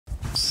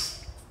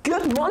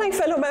Good morning,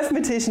 fellow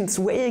mathematicians.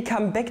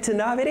 Welcome back to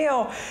another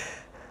video.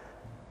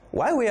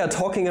 While we are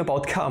talking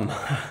about cum,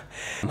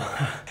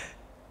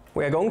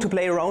 we are going to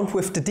play around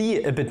with the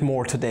D a bit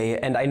more today.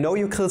 And I know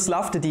you girls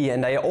love the D,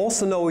 and I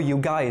also know you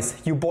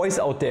guys, you boys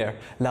out there,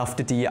 love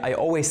the D. I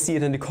always see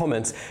it in the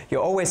comments. You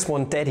always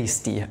want daddy's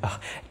D.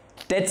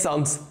 That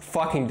sounds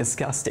fucking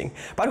disgusting.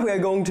 But we are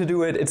going to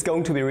do it. It's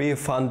going to be really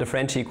fun.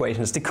 Differential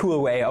equations, the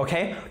cool way,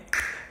 okay?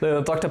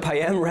 The Dr.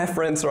 Payam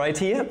reference right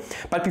here.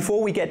 But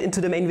before we get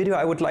into the main video,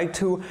 I would like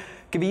to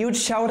give a huge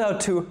shout out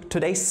to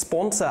today's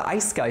sponsor,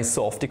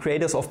 iSkySoft, the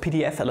creators of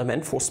PDF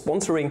Element, for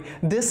sponsoring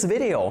this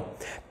video.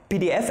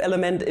 PDF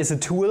Element is a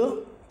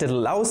tool that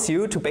allows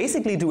you to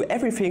basically do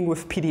everything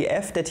with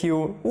PDF that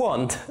you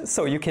want,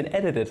 so you can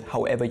edit it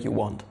however you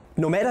want.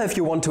 No matter if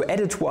you want to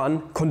edit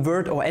one,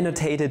 convert or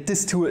annotate it,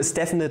 this tool is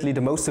definitely the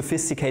most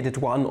sophisticated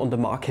one on the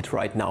market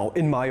right now,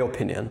 in my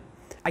opinion.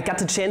 I got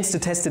the chance to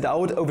test it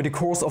out over the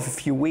course of a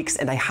few weeks,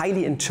 and I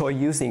highly enjoy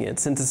using it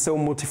since it's so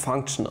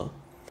multifunctional.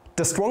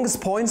 The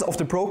strongest points of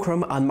the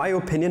program are, in my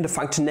opinion, the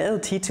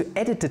functionality to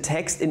edit the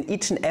text in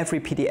each and every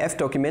PDF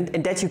document,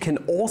 and that you can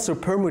also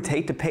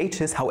permutate the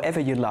pages however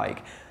you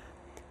like.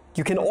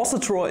 You can also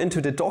draw into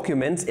the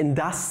documents and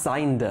thus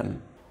sign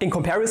them. In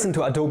comparison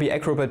to Adobe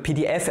Acrobat,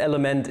 PDF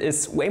Element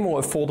is way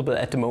more affordable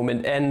at the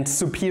moment and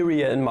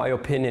superior in my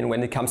opinion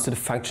when it comes to the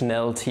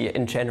functionality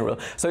in general.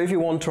 So if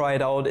you want to try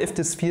it out, if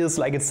this feels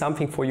like it's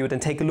something for you, then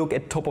take a look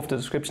at the top of the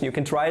description. You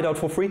can try it out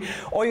for free,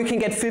 or you can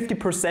get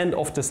 50%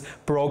 of this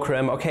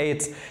program. Okay,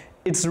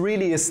 it's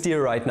really a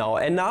steal right now.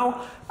 And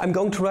now I'm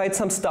going to write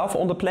some stuff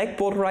on the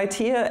blackboard right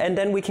here, and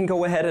then we can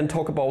go ahead and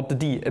talk about the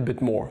D a bit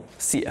more.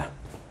 See ya.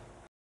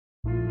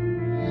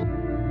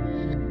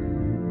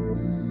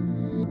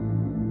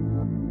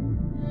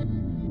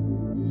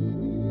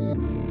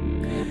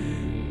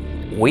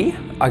 We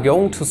are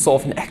going to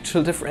solve an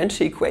actual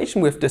differential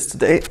equation with this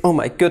today. Oh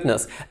my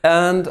goodness.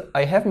 And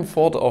I haven't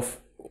thought of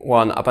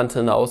one up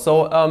until now.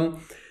 So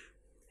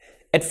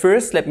at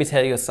first, let me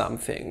tell you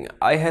something.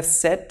 I have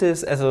set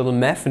this as a little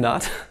math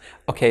nut.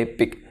 Okay,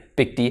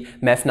 big D,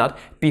 math nut.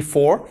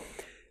 Before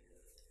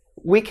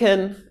we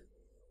can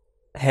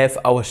have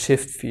our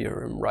shift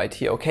theorem right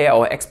here, okay,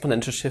 our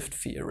exponential shift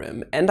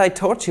theorem. And I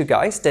told you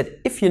guys that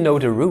if you know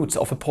the roots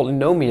of a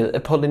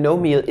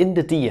polynomial in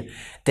the D,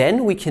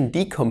 then we can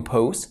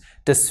decompose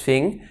this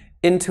thing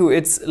into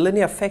its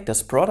linear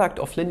factors, product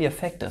of linear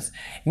factors.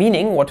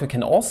 Meaning what we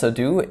can also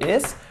do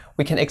is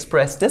we can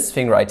express this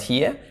thing right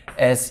here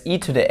as e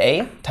to the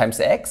a times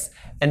x,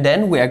 and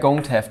then we are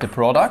going to have the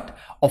product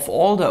of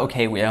all the,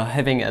 okay, we are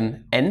having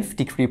an nth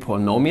degree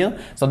polynomial.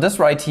 So this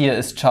right here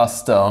is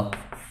just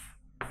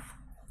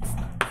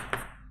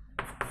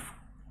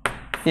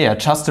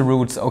just the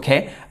roots,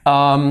 okay,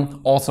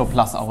 also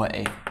plus our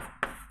a.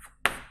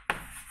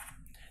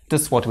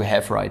 This is what we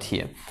have right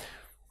here.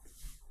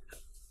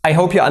 I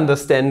hope you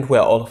understand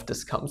where all of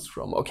this comes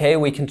from, okay?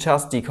 We can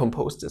just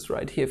decompose this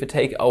right here. If we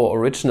take our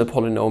original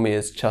polynomial,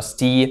 it's just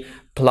d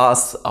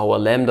plus our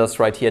lambdas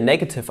right here,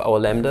 negative our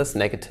lambdas,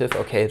 negative,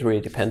 okay, it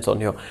really depends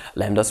on your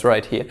lambdas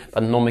right here,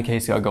 but in normal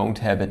case you are going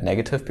to have it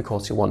negative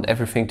because you want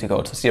everything to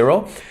go to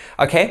 0,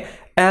 okay?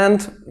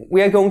 And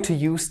we are going to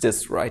use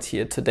this right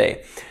here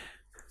today.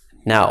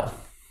 Now,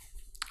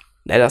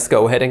 let us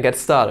go ahead and get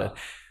started.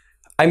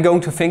 I'm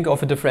going to think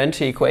of a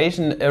differential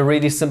equation, a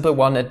really simple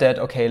one at that.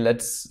 Okay,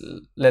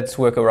 let's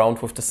work around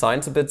with the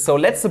signs a bit. So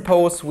let's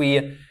suppose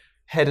we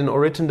had an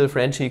original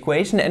differential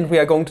equation and we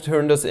are going to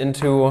turn this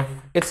into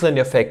its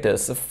linear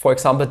factors. For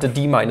example, the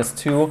d minus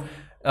 2,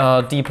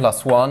 d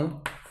plus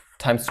 1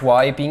 times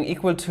y being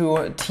equal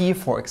to t,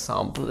 for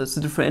example. It's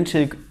a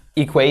differential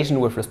equation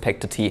with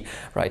respect to t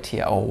right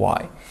here, or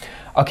y.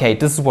 Okay,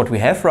 this is what we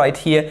have right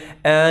here,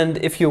 and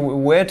if you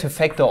were to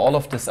factor all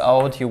of this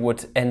out, you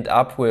would end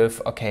up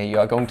with, okay, you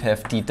are going to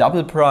have d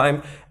double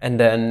prime and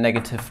then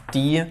negative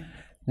d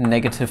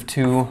negative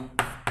 2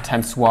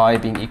 times y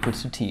being equal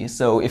to t.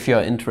 So if you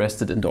are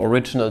interested in the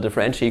original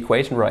differential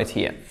equation right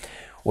here,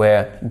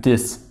 where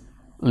this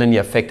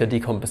linear factor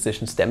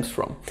decomposition stems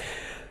from.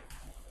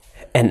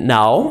 And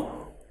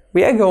now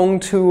we are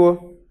going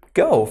to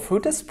go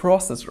through this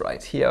process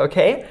right here,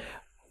 okay?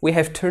 We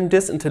have turned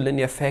this into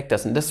linear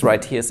factors, and this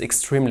right here is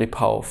extremely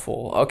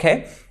powerful,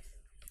 okay?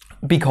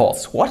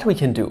 Because what we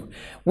can do,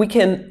 we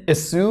can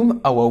assume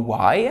our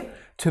y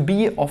to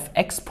be of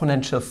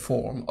exponential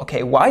form.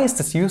 Okay, why is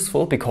this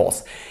useful?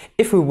 Because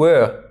if we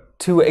were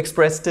to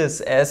express this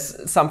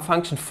as some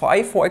function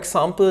phi, for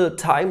example,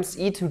 times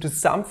e to the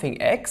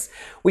something x,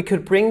 we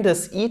could bring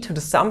this e to the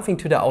something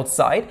to the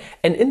outside,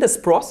 and in this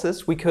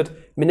process we could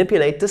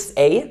manipulate this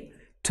a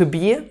to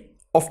be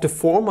of the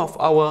form of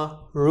our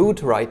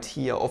root right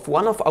here, of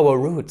one of our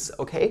roots,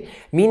 okay?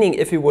 Meaning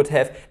if we would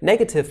have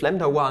negative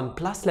lambda 1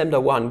 plus lambda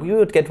 1, we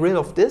would get rid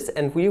of this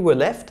and we were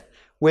left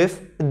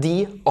with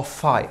d of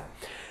phi.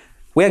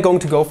 We are going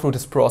to go through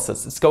this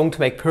process. It's going to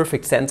make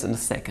perfect sense in a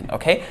second,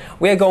 okay?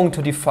 We are going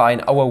to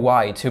define our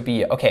y to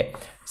be, okay,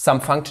 some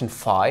function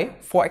phi,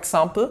 for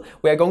example.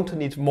 We are going to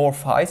need more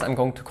phi's. I'm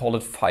going to call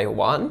it phi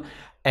 1.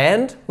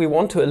 And we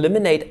want to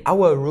eliminate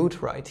our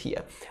root right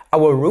here.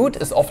 Our root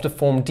is of the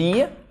form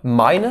d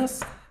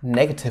minus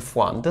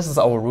 -1. This is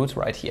our root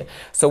right here.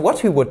 So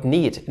what we would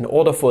need in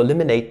order to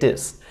eliminate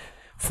this,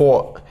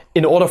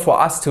 in order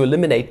for us to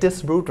eliminate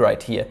this root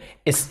right here,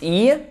 is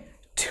e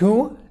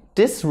to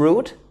this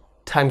root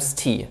times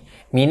t,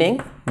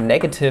 meaning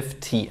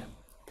 -t.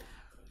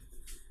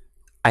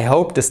 I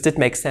hope this did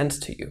make sense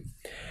to you.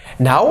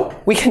 Now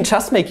we can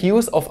just make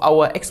use of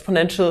our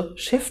exponential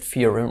shift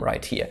theorem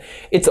right here.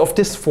 It's of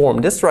this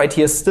form. This right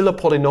here is still a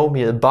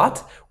polynomial,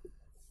 but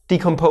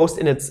decomposed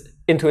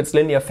into its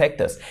linear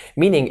factors.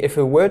 Meaning if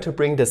we were to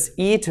bring this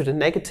e to the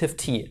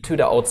 -t to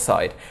the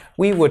outside,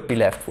 we would be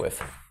left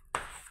with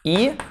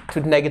e to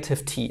the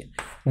 -t.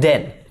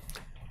 Then,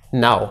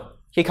 now,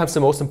 here comes the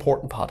most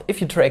important part.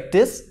 If you drag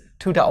this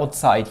to the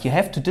outside, you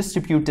have to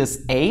distribute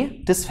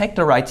this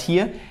factor right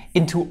here,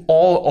 into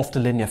all of the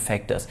linear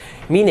factors.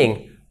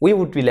 Meaning, we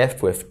would be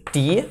left with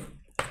d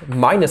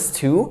minus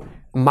 2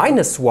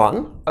 minus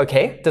 1,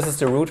 okay, this is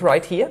the root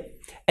right here.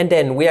 And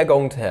then we are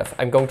going to have,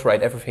 I'm going to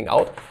write everything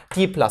out,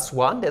 d plus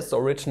 1, that's the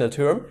original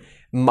term,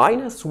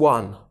 minus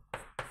 1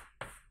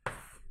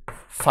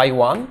 phi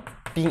 1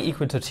 being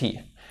equal to t.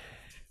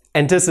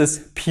 And this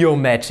is pure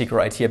magic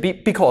right here,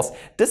 because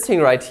this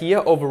thing right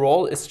here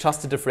overall is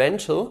just a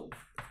differential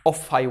of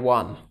phi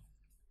 1.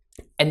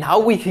 And now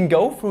we can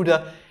go through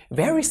the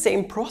very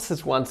same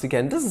process once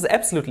again. This is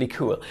absolutely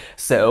cool.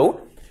 So,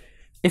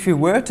 if we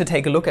were to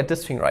take a look at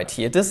this thing right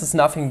here, this is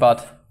nothing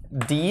but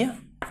d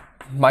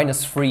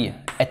minus 3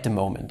 at the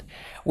moment.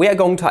 We are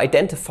going to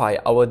identify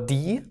our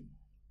d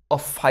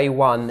of phi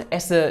 1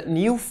 as a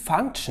new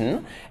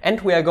function,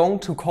 and we are going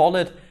to call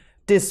it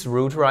this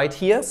root right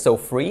here, so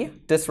 3.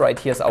 This right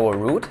here is our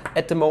root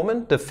at the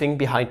moment, the thing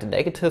behind the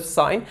negative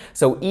sign.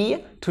 So e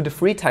to the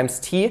 3 times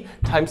t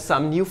times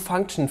some new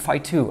function phi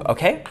 2,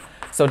 okay?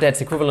 So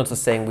that's equivalent to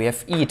saying we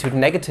have e to the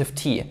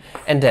 -t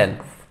and then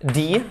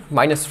d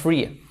minus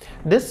 3.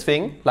 This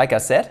thing, like I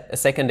said a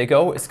second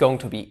ago, is going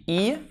to be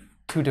e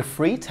to the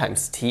 3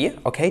 times t,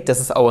 okay? This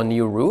is our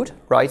new root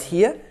right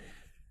here,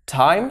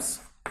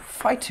 times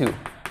phi 2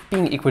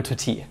 being equal to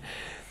t.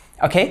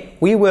 Okay,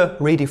 we were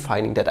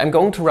redefining that. I'm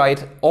going to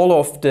write all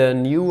of the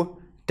new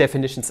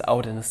definitions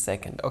out in a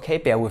second, okay?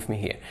 Bear with me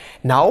here.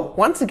 Now,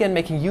 once again,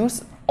 making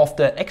use of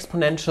the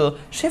exponential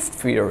shift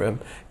theorem,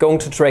 going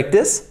to drag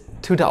this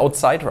to the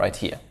outside right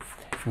here.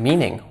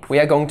 Meaning, we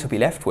are going to be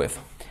left with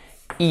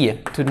e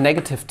to the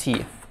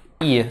 -t,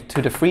 e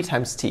to the 3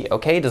 times t,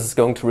 okay? This is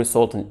going to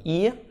result in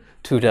e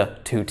to the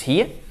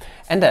 2t,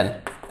 and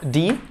then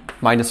d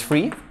minus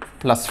 3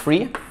 plus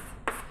 3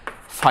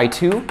 phi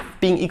 2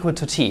 being equal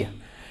to t.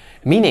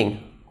 Meaning,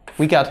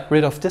 we got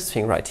rid of this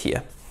thing right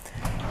here.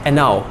 And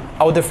now,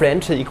 our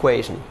differential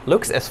equation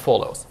looks as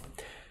follows.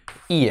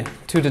 E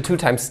to the 2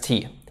 times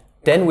t.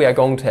 Then we are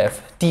going to have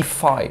d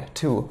phi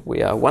 2.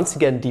 We are once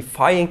again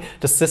defying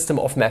the system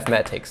of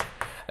mathematics,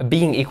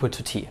 being equal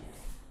to t.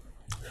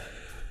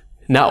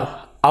 Now,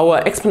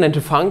 our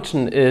exponential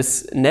function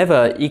is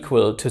never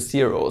equal to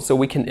 0, so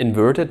we can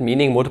invert it,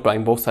 meaning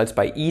multiplying both sides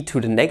by e to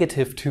the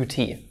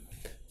 -2t.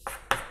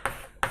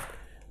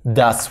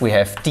 Thus, we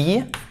have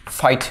d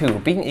phi 2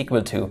 being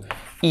equal to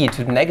e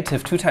to the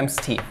 -2 times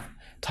t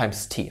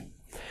times t.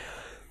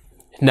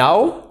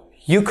 Now,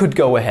 you could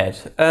go ahead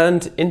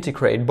and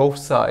integrate both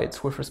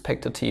sides with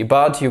respect to t,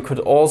 but you could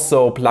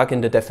also plug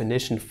in the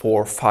definition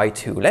for phi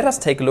 2. Let us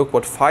take a look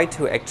what phi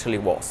 2 actually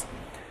was.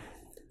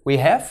 We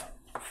have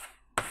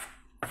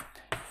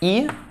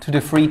e to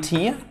the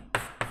 3t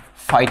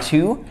phi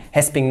 2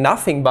 has been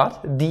nothing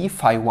but d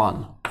phi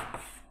 1.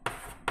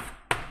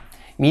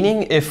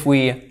 Meaning if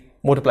we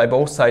multiply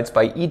both sides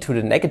by e to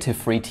the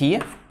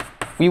 -3t,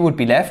 we would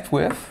be left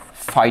with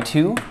phi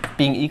 2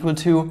 being equal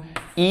to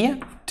e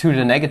to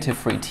the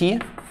 -3t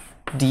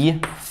d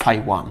phi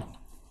 1.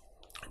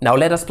 Now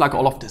let us plug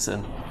all of this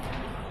in.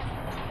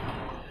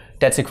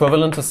 That's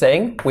equivalent to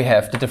saying we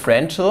have the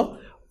differential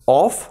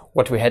of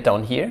what we had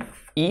down here,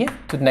 e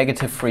to the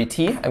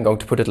 -3t, I'm going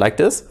to put it like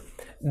this,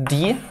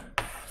 d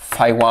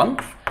phi 1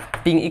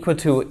 being equal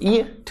to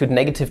e to the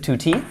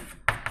 -2t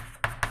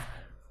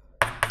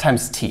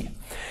times t.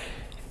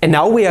 And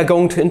now we are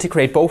going to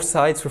integrate both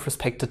sides with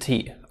respect to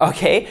t,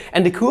 okay?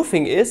 And the cool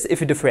thing is,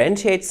 if you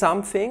differentiate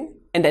something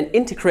and then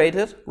integrate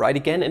it, right,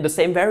 again, in the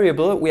same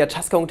variable, we are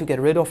just going to get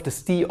rid of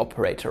this d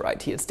operator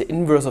right here. It's the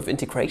inverse of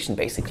integration,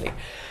 basically.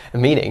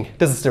 Meaning,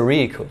 this is the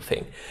really cool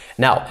thing.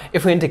 Now,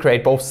 if we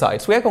integrate both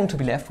sides, we are going to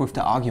be left with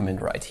the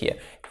argument right here.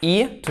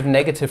 E to the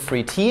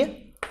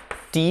 -3t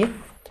d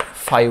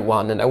phi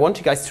 1. And I want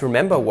you guys to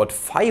remember what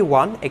phi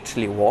 1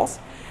 actually was.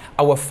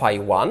 Our phi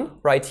 1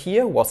 right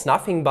here was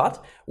nothing but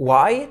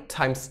y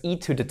times e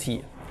to the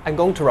t. I'm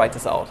going to write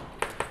this out.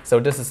 So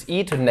this is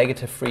e to the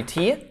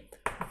 -3t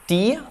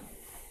d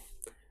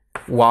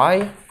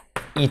y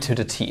e to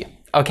the t.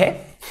 Okay?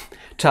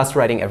 Just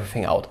writing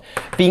everything out.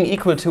 Being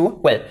equal to,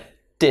 well,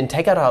 the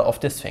integral of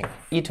this thing,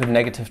 e to the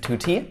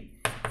 -2t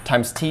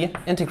times t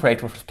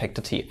integrate with respect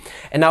to t.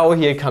 And now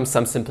here comes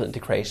some simple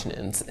integration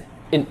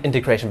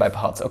integration by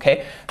parts,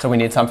 okay? So we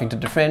need something to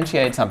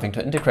differentiate, something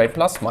to integrate,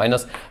 plus,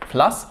 minus,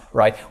 plus,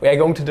 right? We are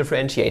going to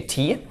differentiate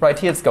t, right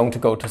here, it's going to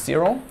go to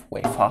 0,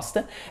 way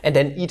faster, and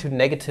then e to the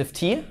negative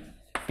t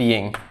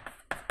being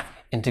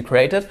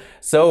integrated.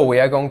 So we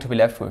are going to be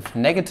left with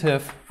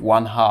negative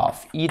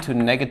 1/2 e to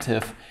the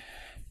negative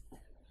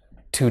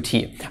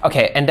 2t.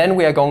 Okay, and then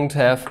we are going to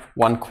have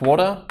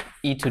 1/4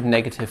 e to the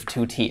negative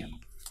 2t.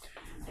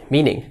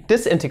 Meaning,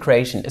 this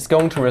integration is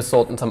going to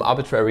result in some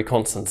arbitrary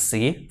constant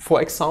c,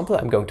 for example.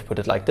 I'm going to put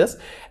it like this.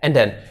 And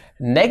then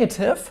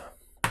negative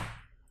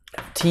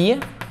t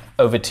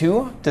over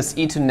 2, this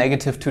e to the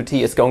negative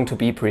 2t is going to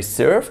be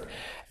preserved.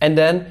 And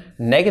then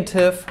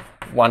negative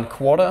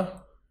 1/4,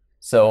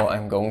 so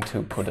I'm going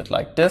to put it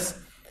like this,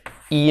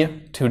 e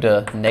to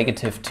the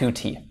negative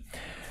 2t.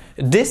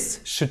 This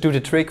should do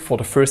the trick for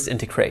the first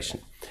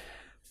integration.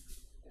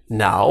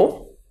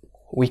 Now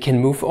we can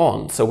move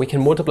on. So we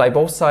can multiply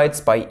both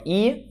sides by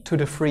e to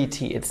the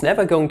 3t. It's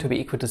never going to be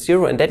equal to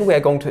 0, and then we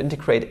are going to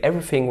integrate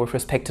everything with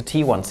respect to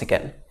t once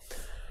again,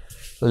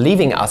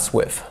 leaving us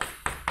with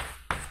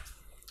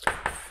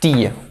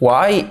dy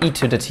e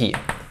to the t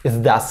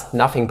is thus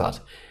nothing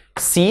but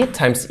c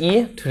times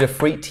e to the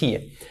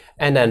 3t,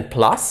 and then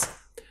plus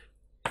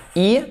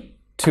e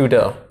to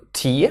the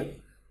t,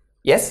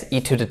 yes,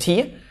 e to the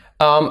t.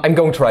 I'm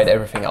going to write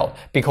everything out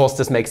because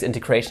this makes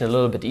integration a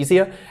little bit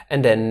easier,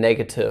 and then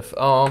negative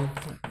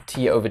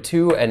t over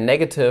 2 and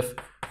negative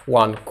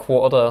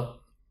 1/4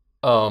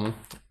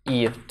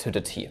 e to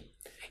the t.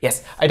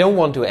 Yes, I don't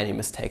want to do any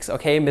mistakes,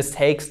 okay?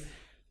 Mistakes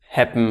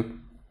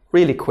happen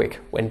really quick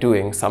when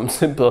doing some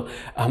simple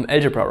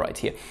algebra right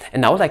here.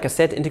 And now, like I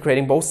said,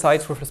 integrating both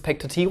sides with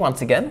respect to t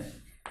once again.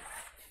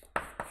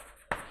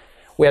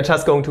 We are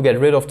just going to get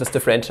rid of this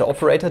differential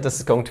operator. This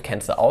is going to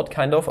cancel out,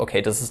 kind of.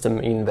 Okay, this is the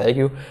mean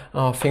value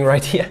thing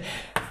right here.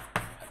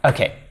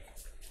 Okay,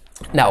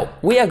 now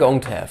we are going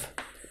to have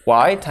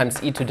y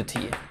times e to the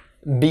t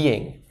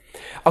being.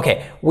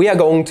 Okay, we are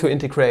going to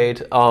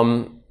integrate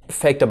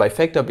factor by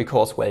factor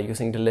because we're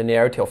using the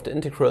linearity of the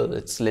integral.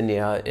 It's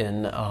linear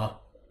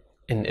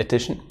in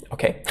addition,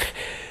 okay?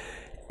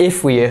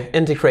 If we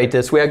integrate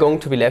this, we are going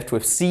to be left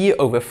with c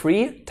over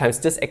 3 times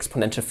this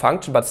exponential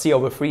function, but c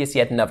over 3 is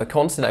yet another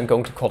constant. I'm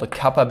going to call it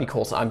kappa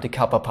because I'm the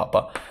kappa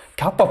papa.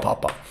 Kappa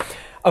papa.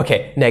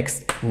 Okay,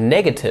 next,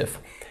 negative.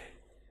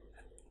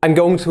 I'm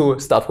going to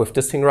start with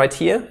this thing right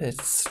here.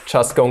 It's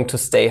just going to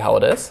stay how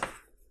it is.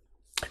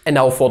 And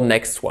now for the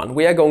next one,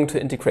 we are going to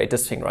integrate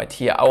this thing right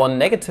here. Our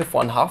negative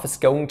 1/2 is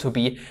going to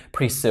be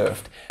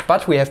preserved,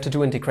 but we have to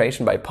do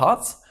integration by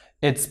parts.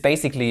 It's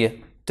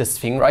basically this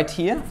thing right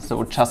here,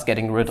 so just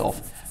getting rid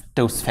of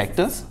those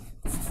factors.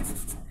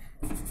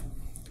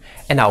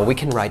 And now we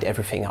can write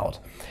everything out.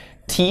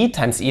 T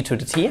times e to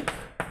the t,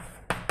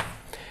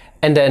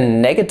 and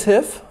then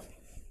negative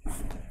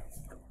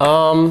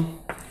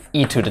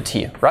e to the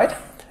t, right?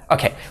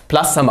 Okay,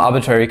 plus some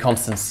arbitrary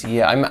constant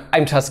c.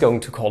 I'm just going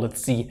to call it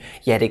c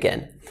yet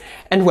again.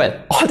 And well,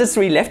 all that's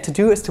really left to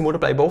do is to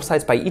multiply both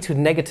sides by e to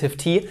the negative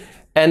t,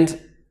 and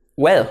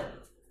well,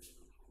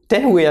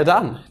 then we are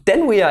done.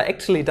 Then we are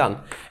actually done.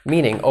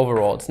 Meaning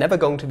overall, it's never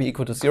going to be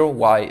equal to 0.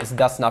 Y is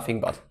thus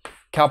nothing but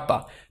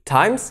kappa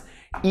times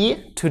e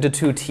to the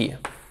 2t.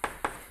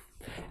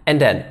 And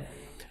then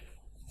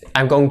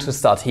I'm going to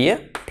start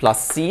here,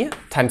 plus c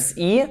times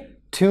e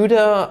to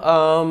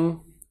the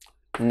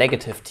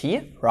negative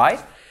t, right?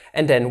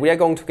 And then we are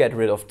going to get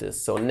rid of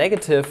this. So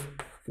negative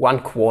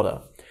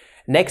 1/4.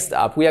 Next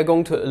up, we are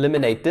going to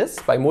eliminate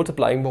this by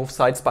multiplying both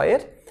sides by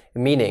it.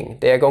 Meaning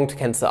they are going to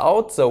cancel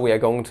out, so we are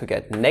going to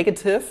get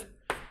negative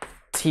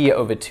t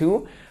over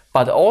 2,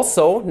 but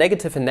also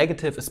negative and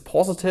negative is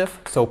positive,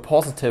 so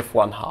positive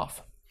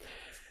 1/2.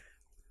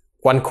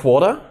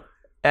 1/4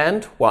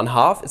 and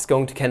 1/2 is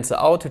going to cancel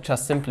out to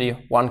just simply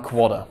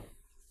 1/4.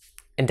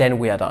 And then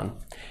we are done.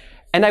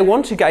 And I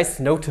want you guys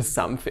to notice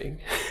something.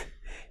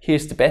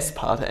 Here's the best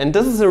part, and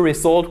this is a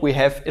result we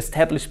have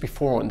established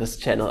before on this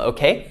channel,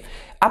 okay?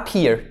 Up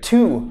here,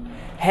 2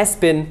 has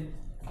been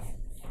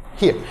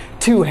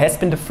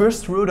the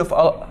first root of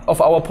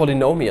our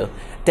polynomial.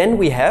 Then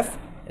we have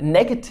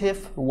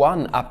negative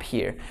 1 up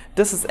here.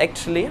 This is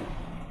actually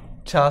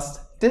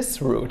just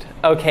this root,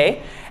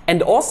 okay?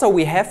 And also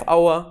we have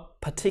our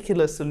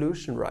particular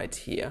solution right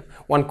here,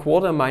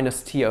 1/4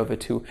 minus t over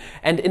 2.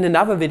 And in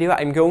another video,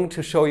 I'm going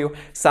to show you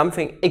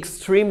something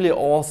extremely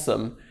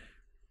awesome.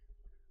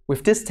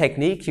 With this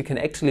technique, you can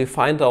actually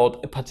find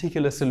out a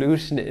particular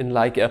solution in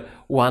like a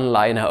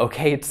one-liner,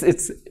 okay?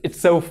 It's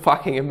so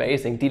fucking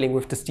amazing dealing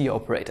with this d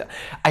operator.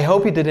 I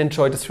hope you did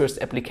enjoy this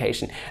first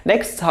application.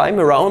 Next time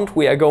around,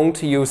 we are going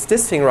to use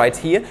this thing right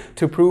here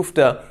to prove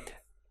the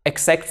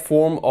exact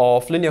form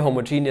of linear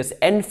homogeneous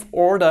nth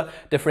order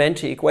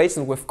differential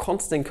equation with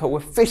constant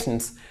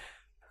coefficients.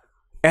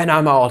 And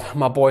I'm out,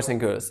 my boys and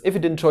girls. If you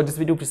did enjoy this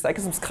video, please like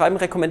and subscribe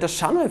and recommend the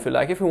channel if you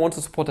like. If you want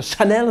to support the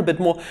channel a bit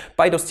more,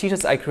 buy those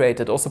t-shirts I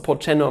created or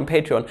support channel on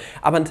Patreon.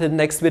 Up until the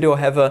next video,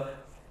 have a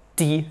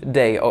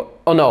D-Day.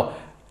 Oh no,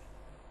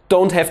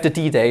 don't have the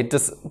D-Day.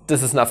 This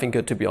is nothing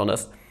good, to be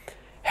honest.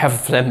 Have a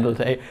flammable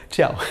day.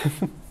 Ciao.